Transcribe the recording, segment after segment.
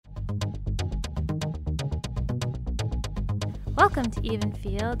Welcome to Even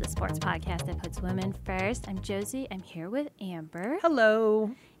Field, the sports podcast that puts women first. I'm Josie. I'm here with Amber.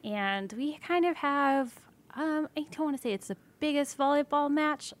 Hello. And we kind of have, I don't want to say it's the biggest volleyball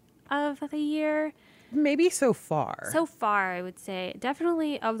match of the year. Maybe so far. So far, I would say.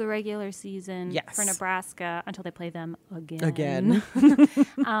 Definitely of the regular season Yes. for Nebraska until they play them again.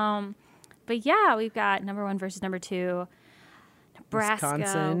 But yeah, we've got number 1 versus number 2.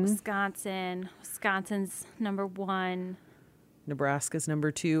 Nebraska, Wisconsin. Wisconsin's number 1. Nebraska's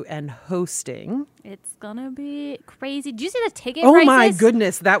number 2 and hosting. It's going to be crazy. Did you see the ticket Oh prices? my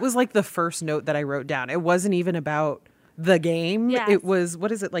goodness. That was like the first note that I wrote down. It wasn't even about the game. Yes. It was,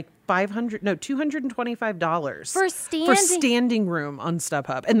 what is it, like $225 for standing room on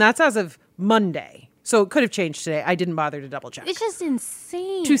StubHub. And that's as of Monday. So it could have changed today. I didn't bother to double check. It's just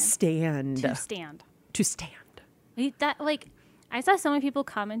insane. To stand. I saw so many people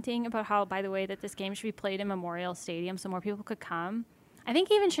commenting about how, by the way, that this game should be played in Memorial Stadium so more people could come. I think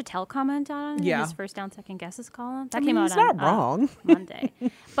even Chattel commented on it in his first down, second guesses column. That came out on Monday.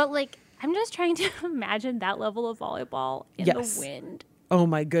 But, I'm just trying to imagine that level of volleyball in the wind. Oh,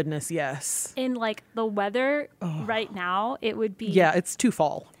 my goodness, yes. In, the weather right now, it would be... Yeah, it's too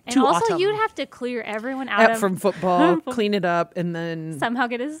fall. And too also, autumn. you'd have to clear everyone out from football, clean it up, and then... somehow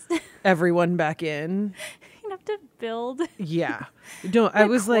get everyone back in. You'd have to build... Yeah. I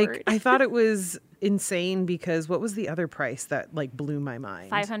was court. I thought it was insane because what was the other price that, blew my mind?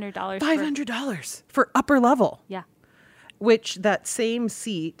 $500. $500 for upper level. Yeah. Which that same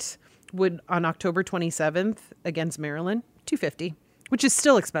seat would, on October 27th against Maryland, $250. Which is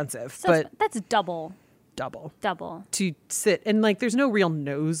still expensive, but that's double to sit. And there's no real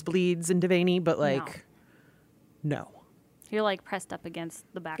nosebleeds in Devaney, but no. You're pressed up against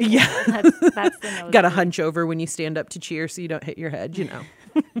the back. Yeah. That's the nosebleed. Got to hunch over when you stand up to cheer so you don't hit your head,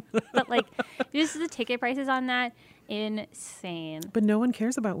 But just the ticket prices on that, insane. But no one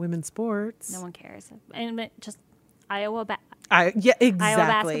cares about women's sports. No one cares. And just Iowa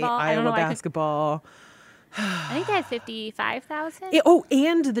exactly. Iowa basketball. I think they had 55,000.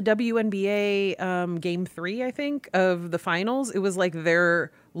 And the WNBA game 3, I think, of the finals. It was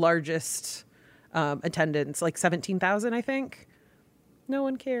their largest attendance, 17,000, I think. No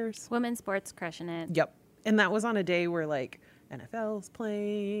one cares. Women's sports crushing it. Yep. And that was on a day where NFL's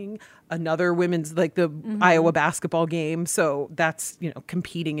playing, another women's the Iowa basketball game. So that's,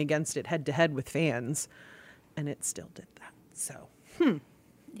 competing against it head to head with fans. And it still did that. So,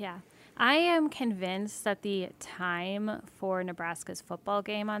 Yeah. I am convinced that the time for Nebraska's football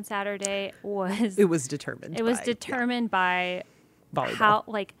game on Saturday was... It was determined. It was determined by volleyball. How,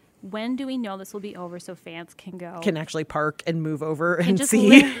 when do we know this will be over so fans can go? Can actually park and move over and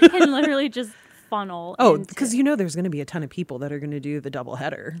see. Can literally just funnel. Oh, because there's going to be a ton of people that are going to do the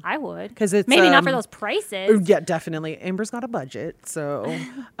doubleheader. I would. Because it's... Maybe not for those prices. Yeah, definitely. Amber's got a budget, so...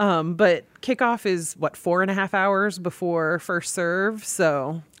 but kickoff is, 4.5 hours before first serve,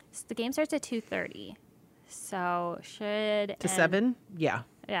 so... The game starts at 2:30, so should... To 7? Yeah.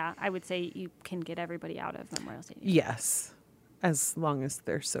 Yeah, I would say you can get everybody out of Memorial Stadium. Yes, as long as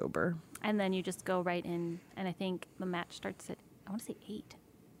they're sober. And then you just go right in, and I think the match starts at, I want to say 8.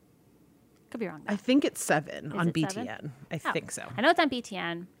 Could be wrong. I think it's 7 on BTN. 7? I think so. I know it's on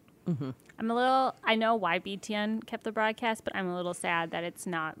BTN. Mm-hmm. I know why BTN kept the broadcast, but I'm a little sad that it's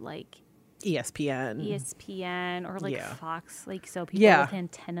not ESPN or Fox, so people with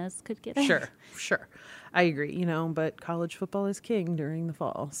antennas could get it. Sure. I agree, but college football is king during the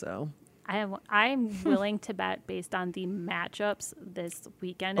fall, so. I'm willing to bet based on the matchups this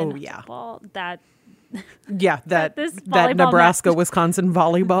weekend in football that Nebraska Wisconsin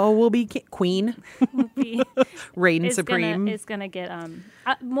volleyball will be queen, reign supreme. It's gonna get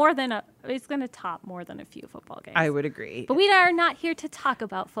it's gonna top more than a few football games. I would agree, but we are not here to talk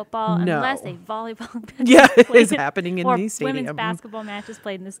about football unless a volleyball is happening in the stadium. Women's basketball match is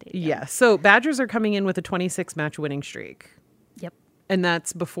played in the stadium. Yeah, so Badgers are coming in with a 26 match winning streak. Yep. And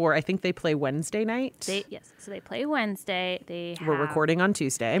that's before, I think they play Wednesday night. So they play Wednesday. We're recording on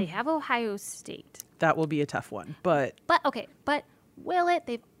Tuesday. They have Ohio State. That will be a tough one, but will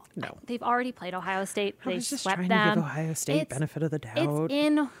it? No. They've already played Ohio State. I was just trying them. to give Ohio State benefit of the doubt. It's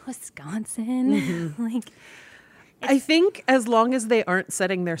in Wisconsin. Mm-hmm. I think as long as they aren't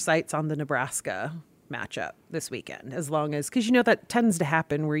setting their sights on the Nebraska matchup this weekend, as long as, because that tends to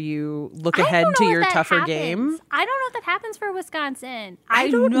happen where you look ahead to your tougher game. I don't know if that happens for Wisconsin. I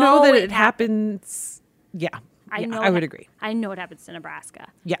don't know that it happens. Yeah. I would agree. I know it happens to Nebraska.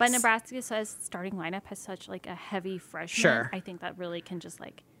 Yes. But Nebraska's starting lineup has such a heavy freshman. Sure. I think that really can just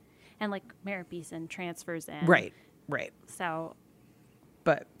and Merritt Beeson transfers in. Right. So.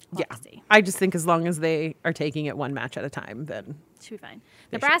 But We'll have to see. I just think as long as they are taking it one match at a time, then should be fine.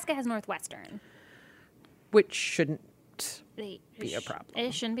 Nebraska has Northwestern, which shouldn't be a problem.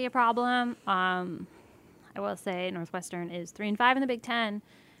 It shouldn't be a problem. I will say Northwestern is 3-5 in the Big Ten,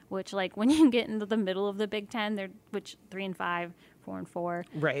 which like when you get into the middle of the Big Ten, they're 3-5, 4-4.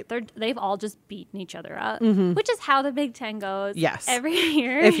 Right. They've all just beaten each other up, which is how the Big Ten goes. Yes. Every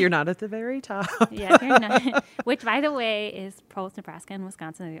year. If you're not at the very top. Yeah, if you're not. Which, by the way, is both Nebraska and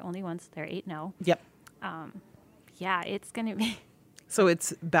Wisconsin are the only ones. They're 8-0. Yep. Yeah, it's going to be. So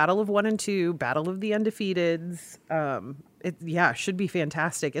it's battle of 1 and 2, battle of the undefeateds. It should be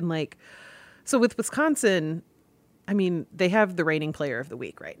fantastic. And like, so with Wisconsin, I mean, they have the reigning player of the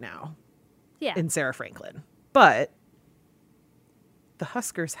week right now. Yeah. In Sarah Franklin. But the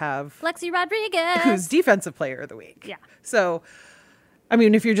Huskers have Lexi Rodriguez, who's defensive player of the week. Yeah. So, I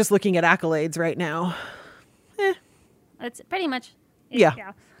mean, if you're just looking at accolades right now, it's pretty much.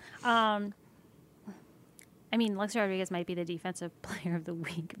 Yeah. I mean, Lexi Rodriguez might be the defensive player of the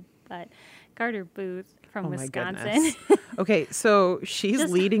week, but Carter Booth from Wisconsin. Okay, so she's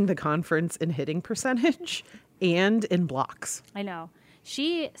leading the conference in hitting percentage and in blocks. I know.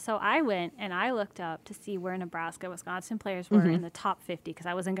 So I went and I looked up to see where Nebraska, Wisconsin players were in the top 50 because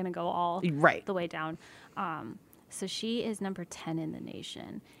I wasn't going to go all the way down. So she is number 10 in the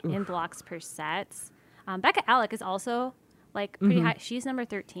nation in blocks per sets. Becca Alec is also like pretty high. She's number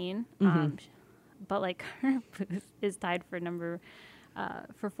 13. But like her booth is tied for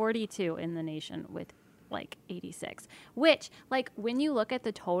for 42 in the nation with like 86, which like when you look at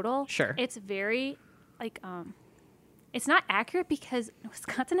the total, it's very like, it's not accurate because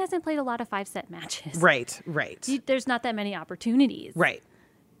Wisconsin hasn't played a lot of 5-set matches. Right. There's not that many opportunities. Right.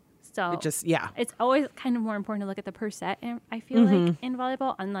 So it's always kind of more important to look at the per set. And I feel like in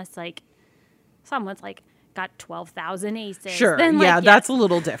volleyball, unless like someone's like got 12,000 aces. Sure. Then, like, that's a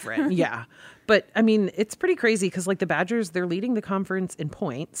little different. Yeah. But I mean, it's pretty crazy because like the Badgers, they're leading the conference in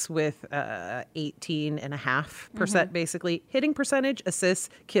points with 18.5% basically hitting percentage, assists,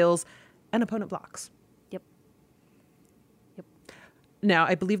 kills, and opponent blocks. Yep. Now,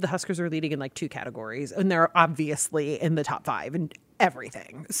 I believe the Huskers are leading in like 2 categories, and they're obviously in the top 5 and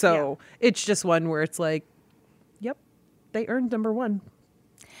everything. So it's just one where it's like, yep, they earned number 1.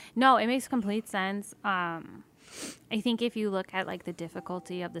 No, it makes complete sense. I think if you look at like the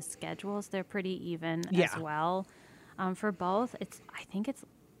difficulty of the schedules, they're pretty even as well. For both,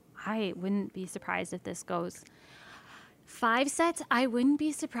 I wouldn't be surprised if this goes 5 sets. I wouldn't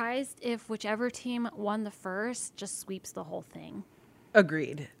be surprised if whichever team won the first just sweeps the whole thing.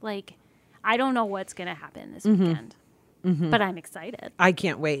 Agreed. Like, I don't know what's going to happen this weekend, but I'm excited. I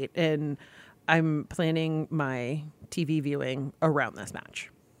can't wait. And I'm planning my TV viewing around this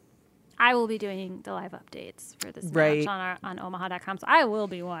match. I will be doing the live updates for this match on omaha.com, so I will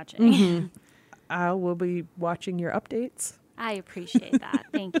be watching. I will be watching your updates. I appreciate that.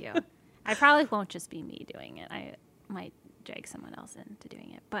 Thank you. I probably won't just be me doing it. I might drag someone else into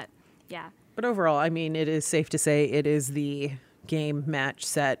doing it. But, yeah. But overall, I mean, it is safe to say it is the game, match,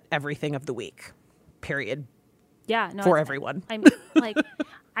 set, everything of the week. Period. Yeah. No, for everyone.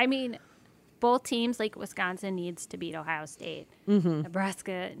 I mean, both teams, like Wisconsin needs to beat Ohio State.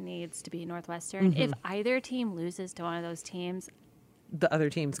 Nebraska needs to beat Northwestern. If either team loses to one of those teams, the other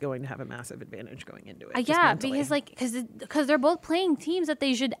team's going to have a massissive advantage going into it. Yeah, because they're both playing teams that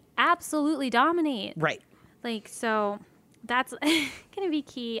they should absolutely dominate. Right. Like, so that's going to be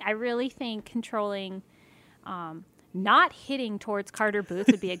key. I really think controlling, not hitting towards Carter Booth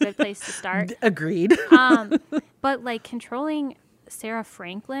would be a good place to start. Agreed. But like controlling Sarah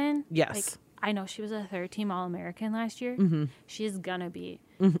Franklin. Yes. Like, I know she was a 3rd-team All-American last year. She's going to be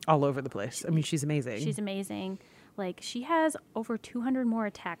all over the place. I mean, she's amazing. She's amazing. Like, she has over 200 more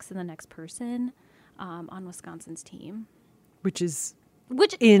attacks than the next person on Wisconsin's team. Which is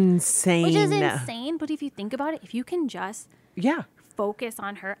insane. Which is insane, but if you think about it, if you can just focus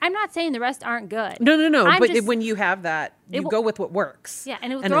on her. I'm not saying the rest aren't good. No. But when you have that, you go with what works. Yeah,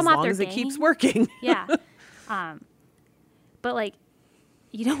 and it will throw them off their game. As long as it keeps working. Yeah. But, like,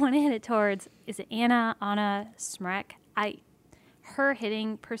 you don't want to hit it towards, is it Anna Smrek? Her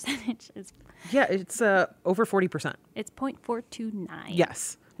hitting percentage is... Yeah, it's over 40%. It's 0.429.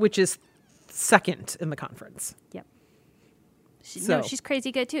 Yes, which is 2nd in the conference. Yep. She's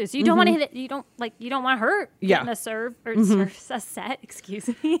crazy good too. So you don't want to hit it. You don't want her getting a serve or a set. Excuse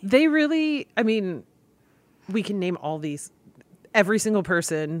me. They really. I mean, we can name all these. Every single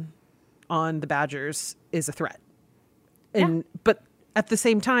person on the Badgers is a threat, but at the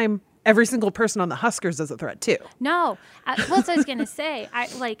same time, every single person on the Huskers is a threat too. No, that's what I was gonna say.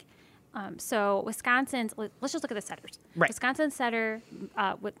 So Wisconsin's, let's just look at the setters. Right. Wisconsin's setter,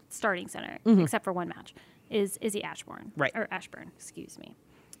 with starting center, except for one match, is Izzy Ashburn. Right. Or Ashburn, excuse me.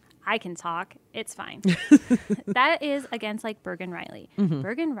 I can talk. It's fine. That is against like Bergen Riley.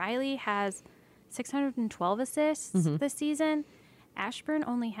 Bergen Riley has 612 assists this season. Ashburn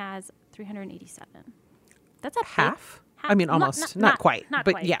only has 387. That's a half. I mean, almost. Not quite. Not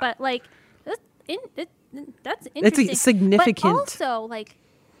but quite. Yeah. But like, that's interesting. It's significant. But also, like,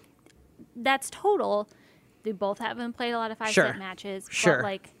 that's total. They both haven't played a lot of 5-set matches. Sure. But,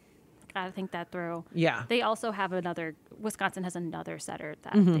 like, gotta think that through. Yeah. They also have Wisconsin has another setter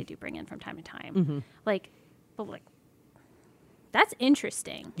that they do bring in from time to time. Like, but like, that's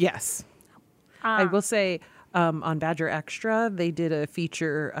interesting. Yes. I will say, on Badger Extra, they did a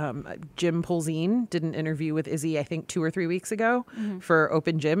feature. Jim Polzine did an interview with Izzy, I think 2 or 3 weeks ago for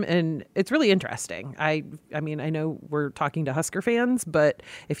Open Gym. And it's really interesting. I mean, I know we're talking to Husker fans, but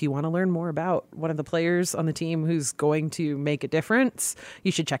if you want to learn more about one of the players on the team who's going to make a difference,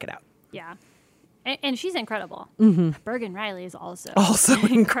 you should check it out. Yeah. And she's incredible. Bergen Riley is also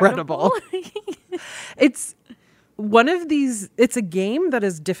incredible. It's one of these, it's a game that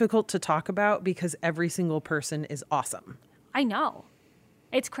is difficult to talk about because every single person is awesome. I know.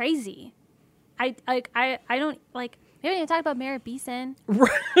 It's crazy. I don't like, we haven't even talked about Merritt Beeson.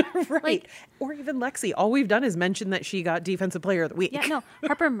 Right. Like, or even Lexi. All we've done is mention that she got Defensive Player of the Week. Yeah, no.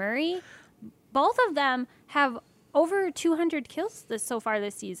 Harper Murray, both of them have over 200 kills so far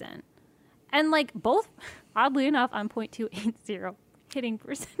this season. And like both, oddly enough, on .280 hitting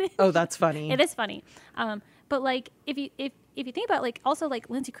percentage. Oh, that's funny. It is funny. But like if you think about like also like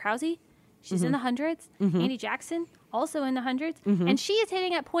Lindsay Krause, she's in the hundreds. Andy Jackson also in the hundreds, and she is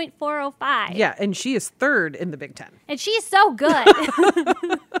hitting at .405. Yeah, and she is third in the Big Ten. And she is so good.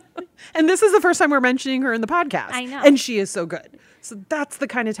 And this is the first time we're mentioning her in the podcast. I know. And she is so good. So that's the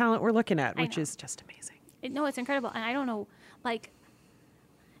kind of talent we're looking at, which is just amazing. No, it's incredible. And I don't know, like,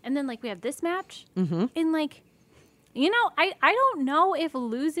 and then like we have this match, and like, you know, I don't know if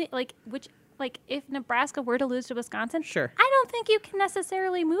losing if Nebraska were to lose to Wisconsin, sure, I don't think you can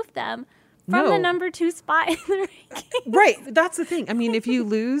necessarily move them from the number 2 spot in the rankings. Right. That's the thing. I mean, if you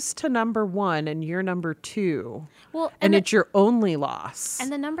lose to number 1 and you're number 2, and it's your only loss.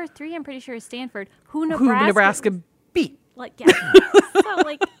 And the number 3, I'm pretty sure, is Stanford, who Nebraska beat. Like, yeah. So,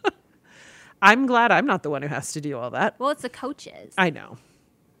 like, I'm glad I'm not the one who has to do all that. Well, it's the coaches. I know.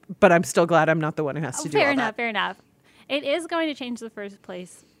 But I'm still glad I'm not the one who has to do all that. Fair enough. It is going to change the first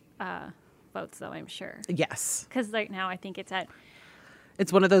place votes, though, I'm sure. Yes. Because right now I think it's at...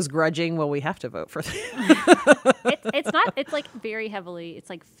 It's one of those grudging, well, we have to vote for it's not, it's like very heavily, it's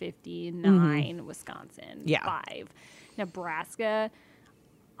like 59 Wisconsin, 5. Nebraska,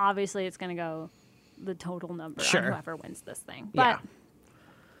 obviously it's going to go the total number on whoever wins this thing. But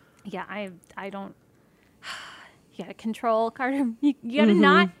yeah, I don't, you got to control Carter. You got to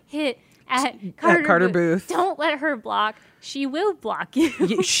not hit at Carter Booth. Don't let her block. She will block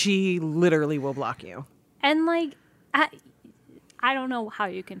you. She literally will block you. And like, I don't know how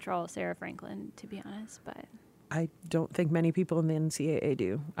you control Sarah Franklin, to be honest, but I don't think many people in the NCAA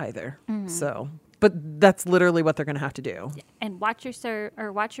do either. So, but that's literally what they're going to have to do. And watch your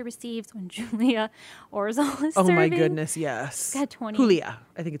receives when Julia Orzol is serving. Oh my goodness, yes. Got 20. Julia,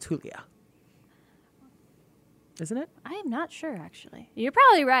 I think it's Julia, isn't it? I am not sure, actually. You're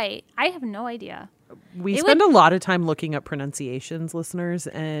probably right. I have no idea. We spend a lot of time looking up pronunciations, listeners,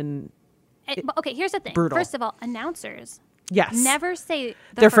 and okay, here's the thing. Brutal. First of all, announcers. Yes. Never say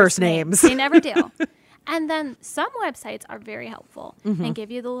their first names. They never do. And then some websites are very helpful and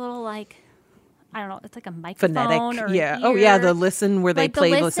give you the little, like, I don't know, it's like a microphone phonetic. or Yeah. ear. Oh, yeah, the listen where they like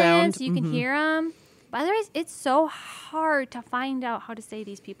play the sound. You can hear them. But otherwise, it's so hard to find out how to say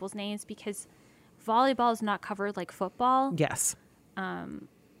these people's names because volleyball is not covered like football. Yes.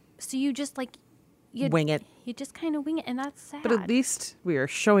 So you just, like, wing it. You just kind of wing it, and that's sad. But at least we are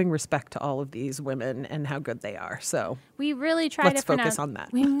showing respect to all of these women and how good they are. So we really try let's focus on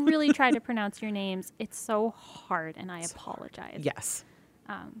that. We really try to pronounce your names. It's so hard, and I apologize. Yes.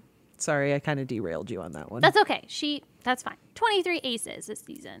 Sorry, I kind of derailed you on that one. That's okay. That's fine. 23 aces this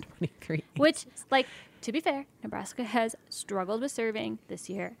season. 23 aces. Which, like, to be fair, Nebraska has struggled with serving this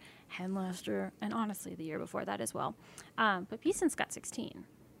year and last year, and honestly the year before that as well. But Beeson's got 16.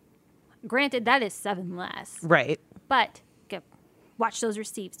 Granted, that is 7 less. Right. But watch those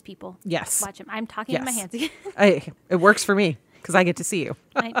receives, people. Yes. Watch them. I'm talking in my hands again. It works for me because I get to see you.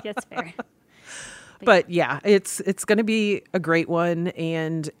 That's fair. But yeah, it's going to be a great one,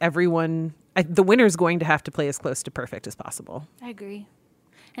 and everyone, the winner's going to have to play as close to perfect as possible. I agree.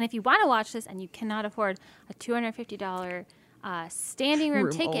 And if you want to watch this and you cannot afford a $250 standing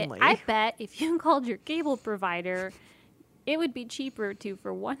room ticket. Only. I bet if you called your cable provider, it would be cheaper to,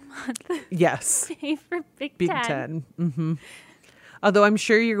 for 1 month. Yes. Pay for Big Ten. Mm-hmm. Although I'm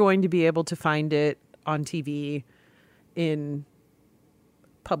sure you're going to be able to find it on TV in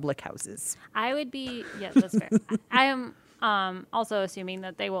public houses. I would be, yes, that's fair. I am also assuming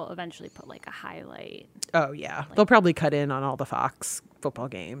that they will eventually put like a highlight. Oh, yeah. They'll probably cut in on all the Fox football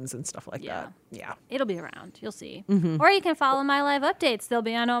games and stuff like that. Yeah. It'll be around. You'll see. Mm-hmm. Or you can follow my live updates. They'll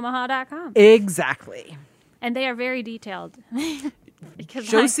be on omaha.com. Exactly. And they are very detailed. Because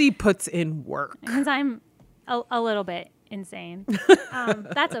Josie puts in work. Because I'm a little bit insane.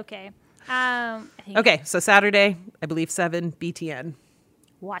 That's okay. Okay, so Saturday, I believe 7, BTN.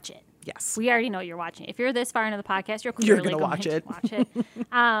 Watch it. Yes. We already know you're watching. If you're this far into the podcast, you're clearly going to watch it.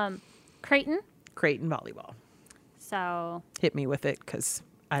 Creighton volleyball. So hit me with it because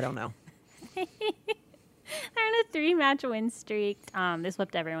I don't know. They're in a 3-match win streak. They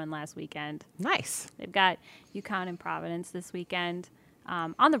swept everyone last weekend. Nice. They've got UConn and Providence this weekend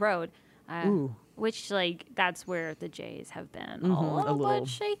on the road. Which, like, that's where the Jays have been a little bit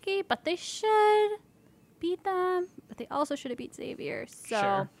shaky, but they should beat them. But they also should have beat Xavier. So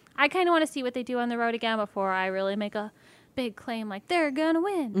sure. I kind of want to see what they do on the road again before I really make a big claim like they're going to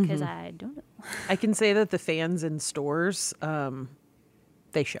win, because I don't know. I can say that the fans in stores,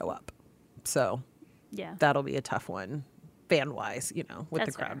 they show up. So yeah, that'll be a tough one fan-wise, with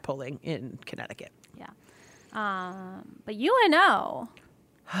that's the crowd fair. pulling in Connecticut. Yeah. But UNO,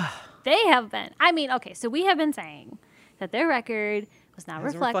 they have been, I mean, okay, so we have been saying that their record was not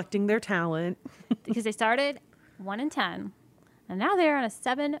reflecting their talent. because they started 1-10, and now they're on a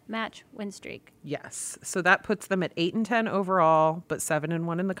 7-match win streak. Yes. So that puts them at 8-10 overall, but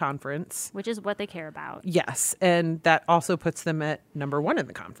 7-1 in the conference. Which is what they care about. Yes. And that also puts them at number 1 in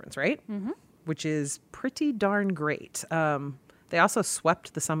the conference, right? Mm-hmm. Which is pretty darn great. They also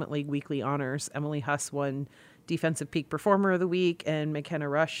swept the Summit League weekly honors. Emily Huss won Defensive Peak Performer of the Week, and McKenna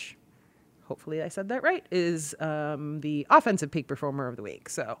Rush, hopefully I said that right, is the Offensive Peak Performer of the Week.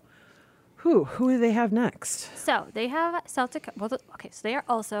 So who do they have next? So they have South Dakota. Well, so they are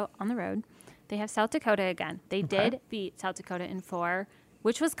also on the road. They have South Dakota again. They did beat South Dakota in 4,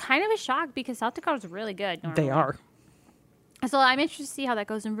 which was kind of a shock because South Dakota's really good normally. They are. So I'm interested to see how that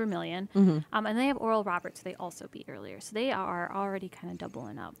goes in Vermilion. Mm-hmm. And they have Oral Roberts, who they also beat earlier. So they are already kind of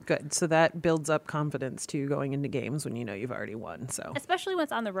doubling up. Good. So that builds up confidence, too, going into games when you know you've already won. So especially when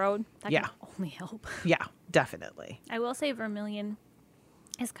it's on the road. That can only help. Yeah, definitely. I will say Vermilion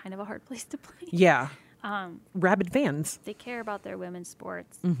is kind of a hard place to play. Yeah. Rabid fans. They care about their women's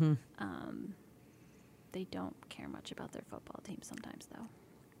sports. Mm-hmm. They don't care much about their football team sometimes, though.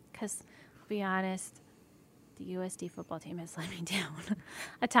 Because, to be honest, the USD football team has let me down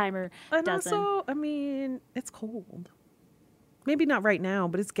a time or dozen. Also, I mean, it's cold. Maybe not right now,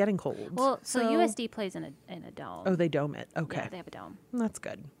 but it's getting cold. Well, so USD plays in a dome. Oh, they dome it. Okay. Yeah, they have a dome. That's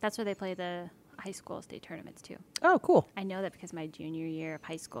good. That's where they play the high school state tournaments, too. Oh, cool. I know that because my junior year of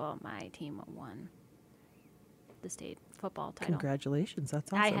high school, my team won the state football title. Congratulations.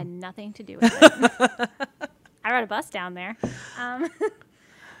 That's awesome. I had nothing to do with it. I rode a bus down there.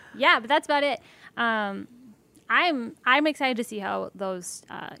 Yeah, but that's about it. I'm excited to see how those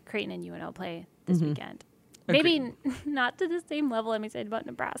Creighton and UNO play this weekend. Agreed. Maybe not to the same level I'm excited about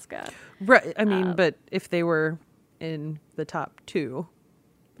Nebraska. Right. I mean, but if they were in the top 2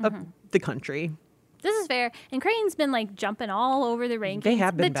 of the country. This is fair. And Creighton's been like jumping all over the rankings. They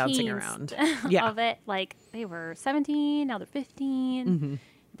have been bouncing around. Yeah. Of it. Like they were 17, now they're 15. Mm-hmm.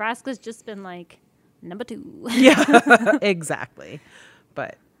 Nebraska's just been like number 2. Yeah, exactly.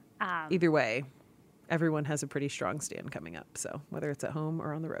 But either way, everyone has a pretty strong stand coming up. So whether it's at home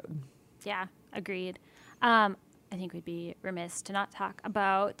or on the road. Yeah, agreed. I think we'd be remiss to not talk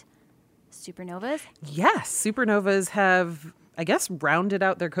about Supernovas. Yes, Supernovas have, I guess, rounded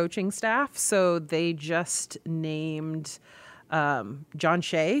out their coaching staff. So they just named John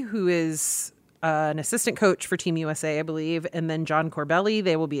Shea, who is an assistant coach for Team USA, I believe, and then John Corbelli.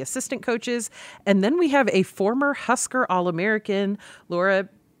 They will be assistant coaches. And then we have a former Husker All-American, Laura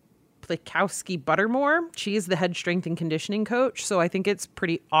Plikowski Buttermore. She is the head strength and conditioning coach. So I think it's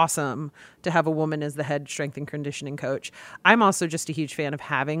pretty awesome to have a woman as the head strength and conditioning coach. I'm also just a huge fan of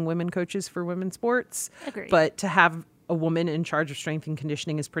having women coaches for women's sports. Agreed. But to have a woman in charge of strength and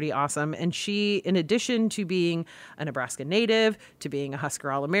conditioning is pretty awesome. And she, in addition to being a Nebraska native, to being a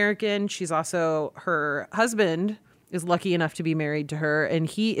Husker All-American, she's also, her husband is lucky enough to be married to her, and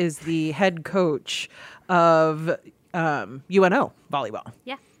he is the head coach of UNO volleyball.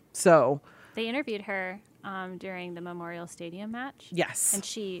 Yeah. So they interviewed her during the Memorial Stadium match. Yes. And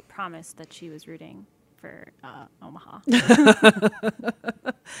she promised that she was rooting for Omaha.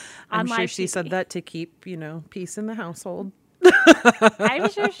 I'm sure she said that to keep, peace in the household.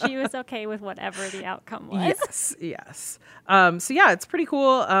 I'm sure she was okay with whatever the outcome was. Yes. So yeah, it's pretty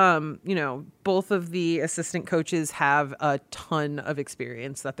cool. Both of the assistant coaches have a ton of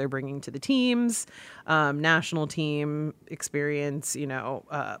experience that they're bringing to the teams, national team experience.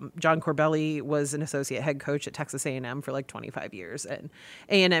 John Corbelli was an associate head coach at Texas A&M for like 25 years, and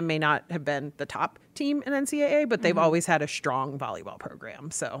A&M may not have been the top team in NCAA, but they've always had a strong volleyball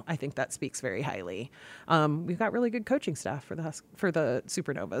program. So I think that speaks very highly. We've got really good coaching staff for the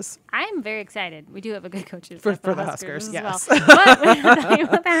Supernovas. I'm very excited. We do have a good coaching staff for the Huskers, yes. Well. But we're not talking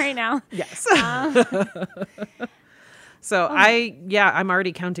about that right now. Yes. So I'm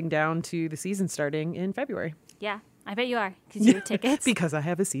already counting down to the season starting in February. Yeah, I bet you are, because you have tickets. Because I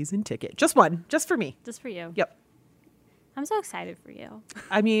have a season ticket. Just one, just for me. Just for you. Yep. I'm so excited for you.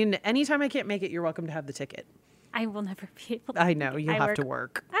 I mean, anytime I can't make it, you're welcome to have the ticket. I will never be able to. I know, you'll have to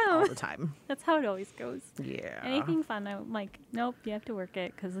work all the time. That's how it always goes. Yeah. Anything fun, I'm like, nope, you have to work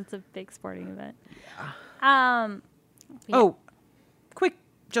it because it's a big sporting event. Yeah. Quick,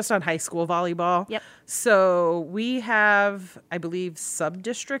 just on high school volleyball. Yep. So we have, I believe,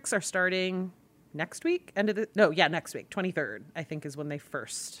 sub-districts are starting next week. Next week, 23rd, I think is when they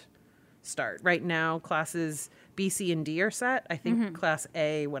first start. Right now, classes B, C, and D are set. I think Class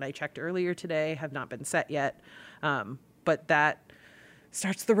A, when I checked earlier today, have not been set yet. But that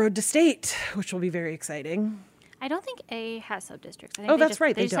starts the road to state, which will be very exciting. I don't think A has sub-districts. That's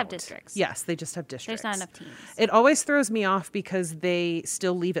right. They just have districts. Yes, they just have districts. There's not enough teams. It always throws me off because they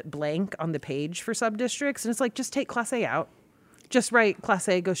still leave it blank on the page for sub-districts. And it's like, just take Class A out. Just write Class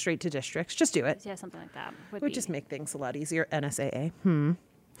A, go straight to districts. Just do it. Yeah, something like that. Would just make things a lot easier. NSAA.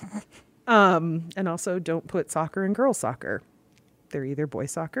 And also don't put soccer and girls soccer. They're either boys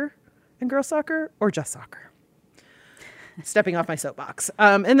soccer and girls soccer or just soccer. Stepping off my soapbox.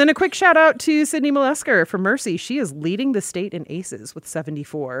 And then a quick shout out to Sydney Moleskar from Mercy. She is leading the state in aces with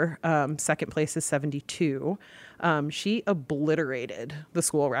 74. Second place is 72. She obliterated the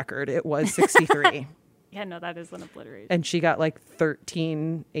school record. It was 63. Yeah, no, that is an obliteration. And she got like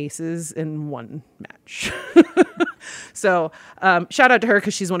 13 aces in one match. So shout out to her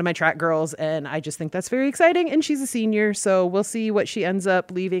because she's one of my track girls, and I just think that's very exciting. And she's a senior, so we'll see what she ends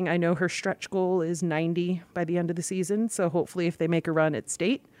up leaving. I know her stretch goal is 90 by the end of the season, so hopefully if they make a run at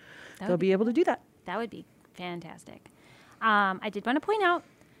state, they'll be able to do that. That would be fantastic. I did want to point out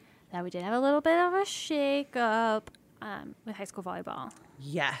that we did have a little bit of a shake-up with high school volleyball.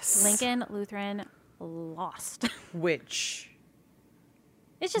 Yes. Lincoln Lutheran lost. Which...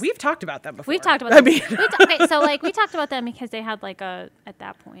 It's just, we've talked about them before. We've talked about them. We talked about them because they had at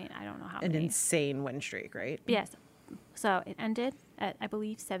that point, I don't know how many. An insane win streak, right? Yes. So it ended at, I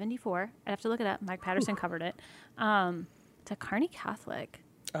believe, 74. I have to look it up. Mike Patterson covered it. To Kearney Catholic.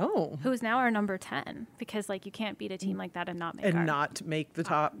 Oh. Who is now our number 10 because you can't beat a team like that and not make the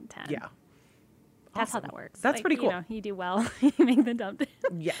top 10. Yeah. That's how that works. That's pretty cool. You do well, you make the top 10.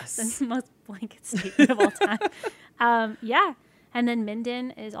 Yes. That's the most blanket statement of all time. Yeah. And then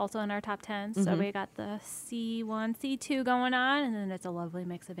Minden is also in our top 10. So we got the C1, C2 going on. And then it's a lovely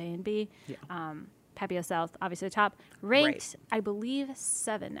mix of A and B. Yeah. Papio South, obviously the top. Ranked, right. I believe,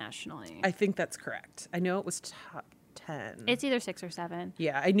 7 nationally. I think that's correct. I know it was top 10. It's either 6 or 7.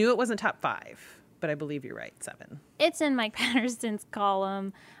 Yeah, I knew it wasn't top 5. But I believe you're right, 7. It's in Mike Patterson's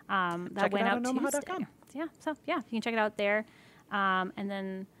column that went out Tuesday. Omaha.com. Yeah, so yeah, you can check it out there. And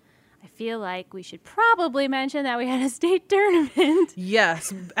then I feel like we should probably mention that we had a state tournament.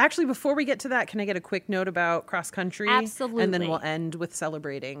 Yes. Actually, before we get to that, can I get a quick note about cross country? Absolutely. And then we'll end with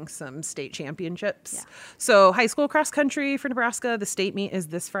celebrating some state championships. Yeah. So high school cross country for Nebraska, the state meet is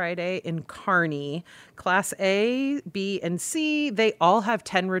this Friday in Kearney. Class A, B, and C, they all have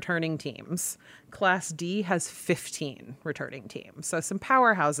 10 returning teams. Class D has 15 returning teams. So some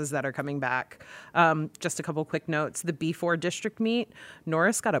powerhouses that are coming back. Just a couple quick notes. The B4 district meet,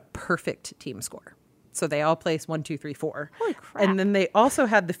 Norris got a perfect team score. So they all placed 1, 2, 3, 4. Holy crap. And then they also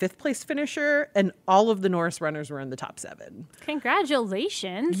had the 5th place finisher, and all of the Norris runners were in the top 7.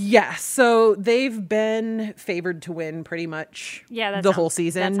 Congratulations. Yes. So they've been favored to win pretty much the whole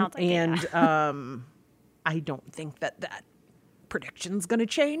season. That sounds like I don't think that prediction's going to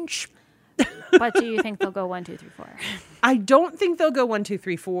change. But do you think they'll go 1, 2, 3, 4? I don't think they'll go 1, 2,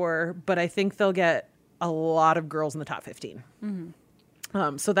 3, 4, but I think they'll get a lot of girls in the top 15.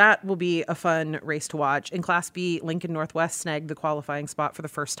 Mm-hmm. So that will be a fun race to watch. In Class B, Lincoln Northwest snagged the qualifying spot for the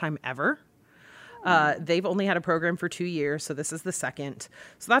first time ever. They've only had a program for 2 years, so this is the second.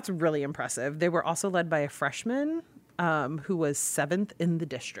 So that's really impressive. They were also led by a freshman, who was 7th in the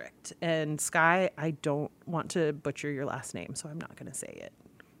district. And Sky, I don't want to butcher your last name, so I'm not going to say it.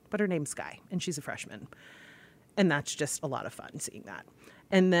 But her name's Sky, and she's a freshman. And that's just a lot of fun seeing that.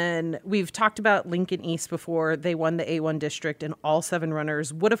 And then we've talked about Lincoln East before. They won the A1 district, and all 7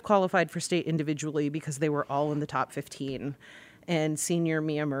 runners would have qualified for state individually because they were all in the top 15. And senior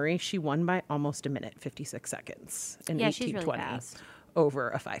Mia Murray, she won by almost a minute, 56 seconds in 18:20 really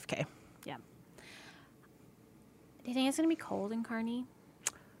over a 5K. Yeah. Do you think it's going to be cold in Kearney?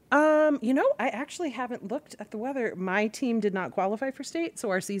 I actually haven't looked at the weather. My team did not qualify for state, so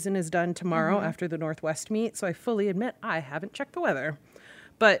our season is done tomorrow after the Northwest meet. So I fully admit I haven't checked the weather.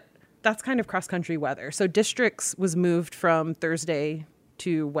 But that's kind of cross-country weather. So districts was moved from Thursday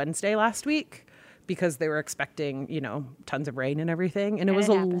to Wednesday last week because they were expecting, tons of rain and everything. And it was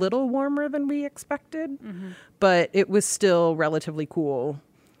a little warmer than we expected, but it was still relatively cool.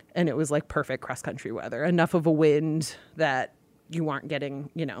 And it was like perfect cross-country weather. Enough of a wind that you aren't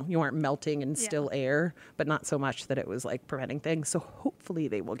getting, you aren't melting in still air, but not so much that it was like preventing things. So hopefully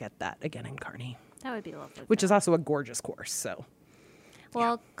they will get that again in Kearney. That would be lovely. Which is also a gorgeous course, so.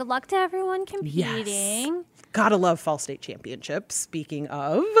 Well, good luck to everyone competing. Yes. Gotta love Fall State Championships. Speaking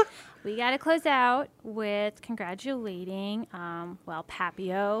of, we got to close out with congratulating,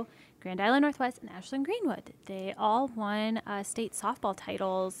 Papio, Grand Island Northwest, and Ashland Greenwood. They all won state softball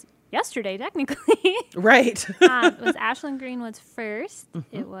titles yesterday, technically. Right. It was Ashland Greenwood's first.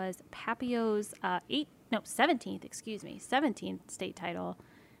 It was Papio's 17th state title.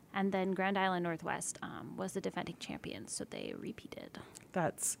 And then Grand Island Northwest was the defending champion, so they repeated.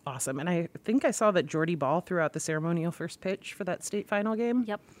 That's awesome. And I think I saw that Jordy Ball threw out the ceremonial first pitch for that state final game.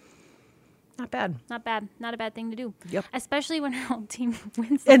 Yep. Not bad. Not bad. Not a bad thing to do. Yep. Especially when her old team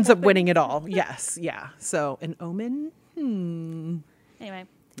wins. Ends up winning it all. Yes. Yeah. So an omen. Anyway.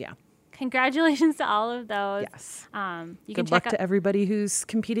 Yeah. Congratulations to all of those. Yes. Good luck to everybody who's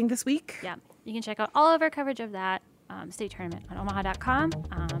competing this week. Yeah. You can check out all of our coverage of that state tournament on omaha.com.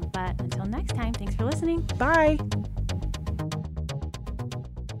 But until next time, thanks for listening. Bye.